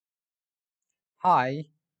Hi,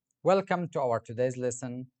 welcome to our today's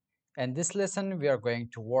lesson. In this lesson, we are going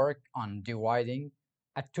to work on dividing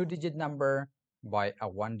a two-digit number by a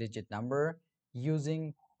one-digit number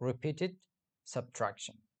using repeated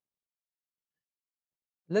subtraction.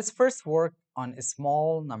 Let's first work on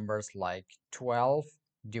small numbers like 12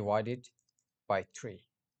 divided by 3.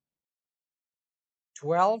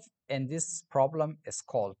 12 in this problem is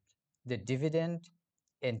called the dividend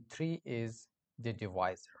and 3 is the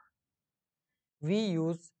divisor. We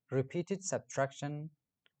use repeated subtraction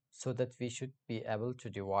so that we should be able to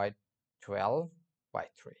divide 12 by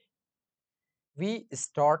 3. We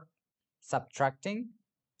start subtracting.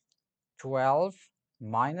 12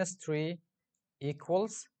 minus 3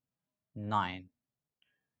 equals 9.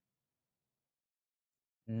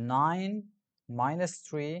 9 minus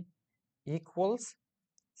 3 equals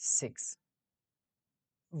 6.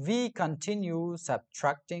 We continue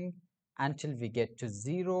subtracting until we get to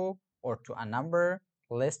 0 or to a number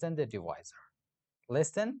less than the divisor. Less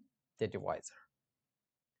than the divisor.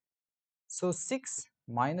 So 6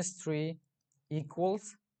 minus 3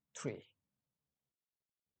 equals 3.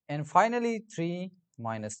 And finally, 3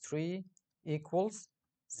 minus 3 equals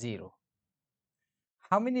 0.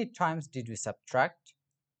 How many times did we subtract?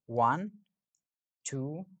 1,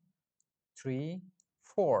 2, 3,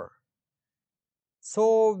 4.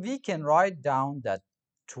 So we can write down that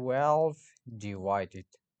 12 divided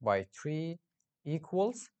by 3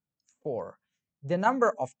 equals 4. The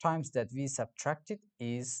number of times that we subtracted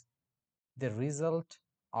is the result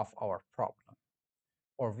of our problem.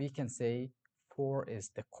 Or we can say 4 is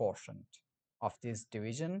the quotient of this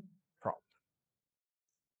division problem.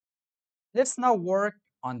 Let's now work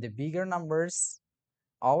on the bigger numbers.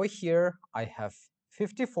 Over here, I have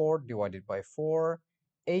 54 divided by 4,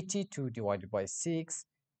 82 divided by 6,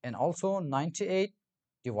 and also 98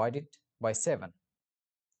 divided by 7.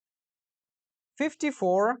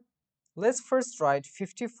 54, let's first write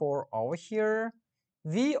 54 over here.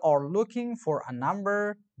 We are looking for a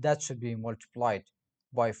number that should be multiplied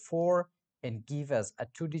by 4 and give us a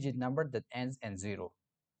two-digit number that ends in 0.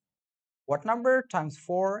 What number times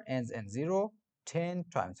 4 ends in 0? 10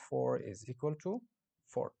 times 4 is equal to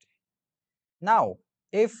 40. Now,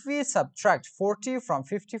 if we subtract 40 from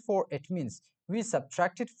 54, it means we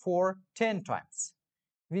subtracted 4 10 times.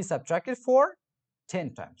 We subtracted 4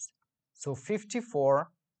 10 times. So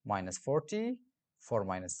 54 minus 40, 4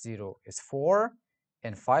 minus 0 is 4,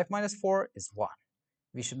 and 5 minus 4 is 1.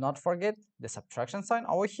 We should not forget the subtraction sign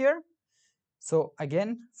over here. So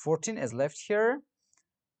again, 14 is left here.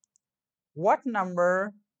 What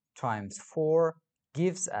number times 4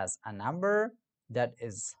 gives us a number that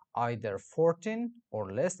is either 14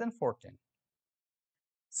 or less than 14?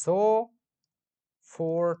 So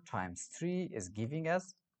 4 times 3 is giving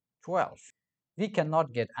us 12. We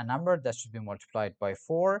cannot get a number that should be multiplied by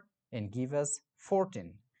 4 and give us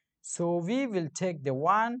 14. So we will take the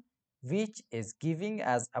one which is giving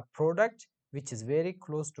us a product which is very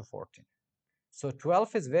close to 14. So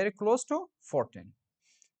 12 is very close to 14.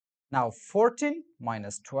 Now 14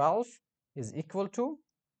 minus 12 is equal to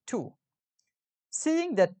 2.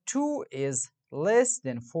 Seeing that 2 is less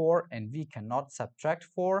than 4 and we cannot subtract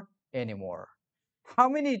 4 anymore. How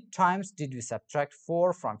many times did we subtract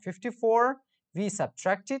 4 from 54? We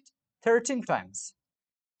subtracted 13 times.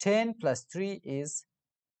 10 plus 3 is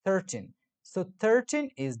 13. So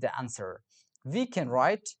 13 is the answer. We can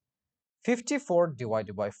write 54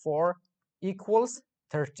 divided by 4 equals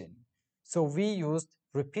 13. So we used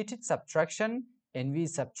repeated subtraction and we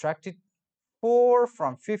subtracted 4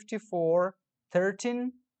 from 54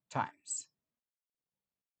 13 times.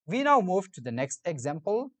 We now move to the next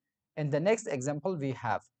example. In the next example, we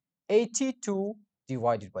have 82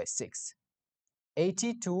 divided by 6.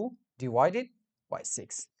 82 divided by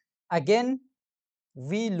 6. Again,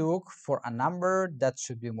 we look for a number that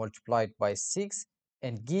should be multiplied by 6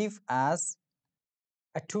 and give us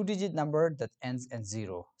a two-digit number that ends in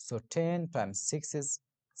 0. So 10 times 6 is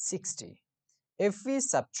 60. If we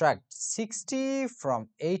subtract 60 from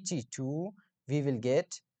 82, we will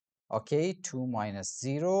get, okay, 2 minus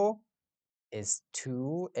 0 is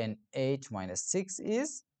 2 and 8 minus 6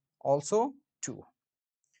 is also 2.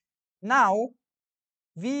 Now,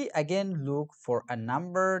 we again look for a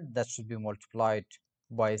number that should be multiplied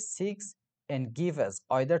by 6 and give us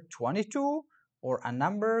either 22 or a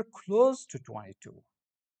number close to 22.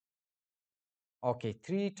 Okay,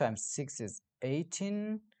 3 times 6 is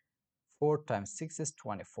 18, 4 times 6 is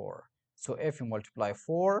 24. So if we multiply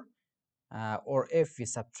 4 or if we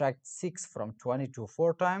subtract 6 from 22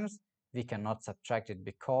 4 times, we cannot subtract it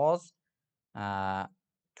because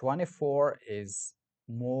 24 is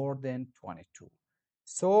more than 22.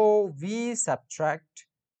 So we subtract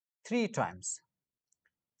 3 times.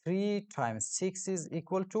 3 times 6 is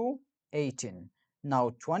equal to 18.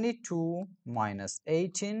 Now 22 minus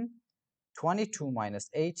 18, 22 minus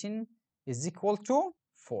 18 is equal to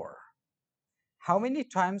 4. How many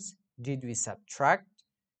times did we subtract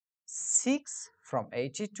 6 from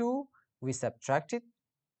 82? We subtracted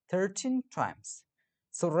 13 times.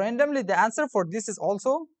 So randomly the answer for this is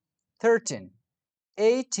also 13.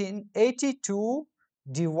 82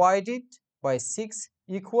 divided by 6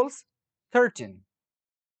 equals 13.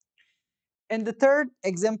 In the third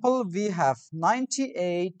example, we have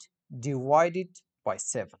 98 divided by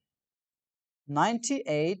 7.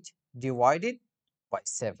 98 divided by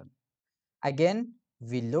 7. Again,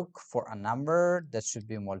 we look for a number that should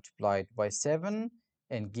be multiplied by 7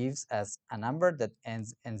 and gives us a number that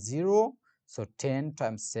ends in 0. So 10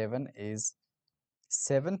 times 7 is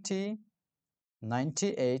 70.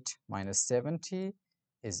 98 minus 70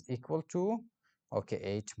 is equal to, okay,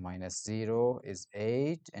 8 minus 0 is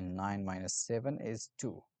 8 and 9 minus 7 is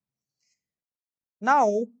 2. Now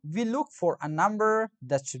we look for a number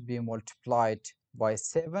that should be multiplied by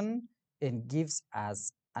 7 and gives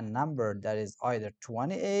us a number that is either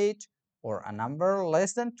 28 or a number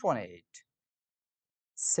less than 28.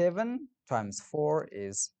 7 times 4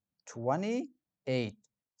 is 28.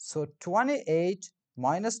 So 28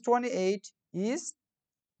 minus 28 is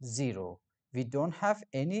 0. We don't have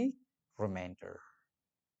any remainder.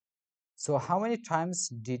 So how many times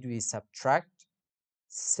did we subtract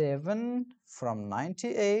 7 from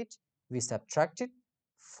 98? We subtracted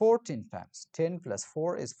 14 times. 10 plus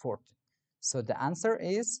 4 is 14. So the answer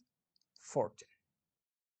is 14.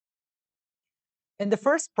 In the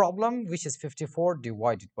first problem, which is 54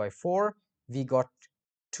 divided by 4, we got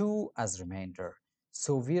 2 as remainder.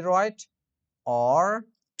 So we write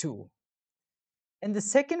R2. In the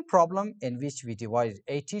second problem, in which we divided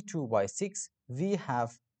 82 by 6, we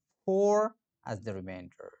have 4 as the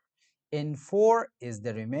remainder. In 4 is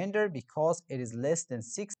the remainder because it is less than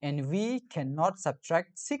 6 and we cannot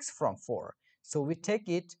subtract 6 from 4. So we take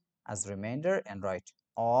it as remainder and write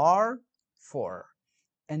R4.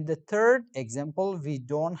 In the third example, we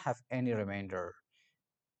don't have any remainder.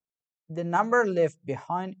 The number left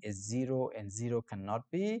behind is 0 and 0 cannot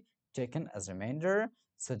be taken as remainder.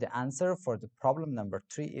 So the answer for the problem number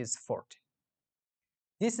 3 is 40.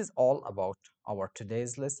 This is all about our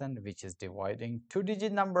today's lesson, which is dividing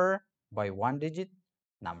two-digit number by one-digit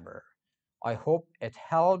number. I hope it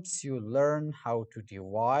helps you learn how to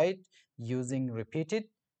divide using repeated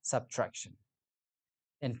subtraction.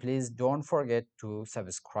 And please don't forget to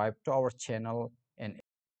subscribe to our channel. And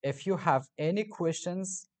if you have any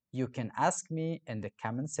questions, you can ask me in the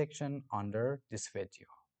comment section under this video.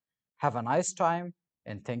 Have a nice time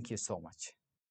and thank you so much.